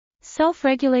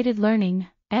Self-regulated learning,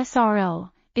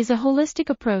 SRL, is a holistic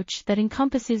approach that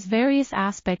encompasses various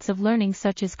aspects of learning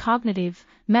such as cognitive,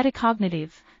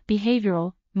 metacognitive,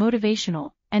 behavioral,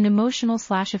 motivational, and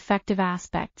emotional/affective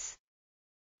aspects.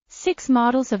 6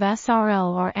 models of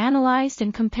SRL are analyzed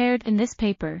and compared in this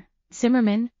paper: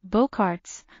 Zimmerman,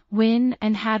 Bocarts, Wynn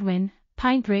and Hadwin,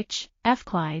 Pintrich, F.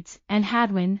 Clydes and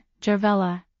Hadwin,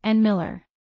 Jarvella, and Miller.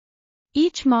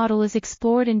 Each model is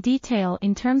explored in detail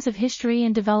in terms of history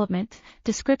and development,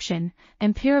 description,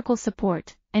 empirical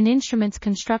support, and instruments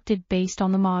constructed based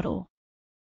on the model.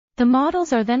 The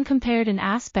models are then compared in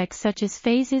aspects such as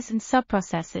phases and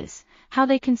subprocesses, how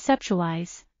they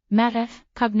conceptualize,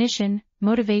 metacognition,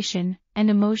 motivation, and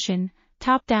emotion,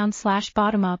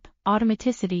 top-down/bottom-up,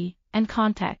 automaticity, and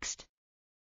context.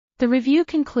 The review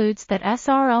concludes that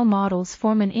SRL models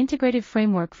form an integrated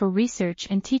framework for research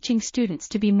and teaching students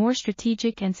to be more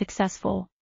strategic and successful.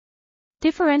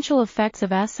 Differential effects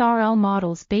of SRL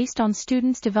models based on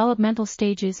students' developmental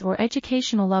stages or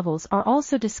educational levels are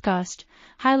also discussed,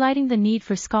 highlighting the need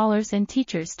for scholars and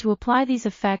teachers to apply these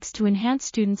effects to enhance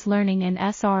students' learning and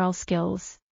SRL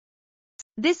skills.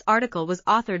 This article was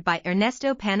authored by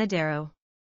Ernesto Panadero.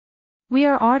 We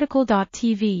are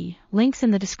RTCLTV, links in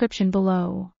the description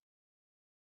below.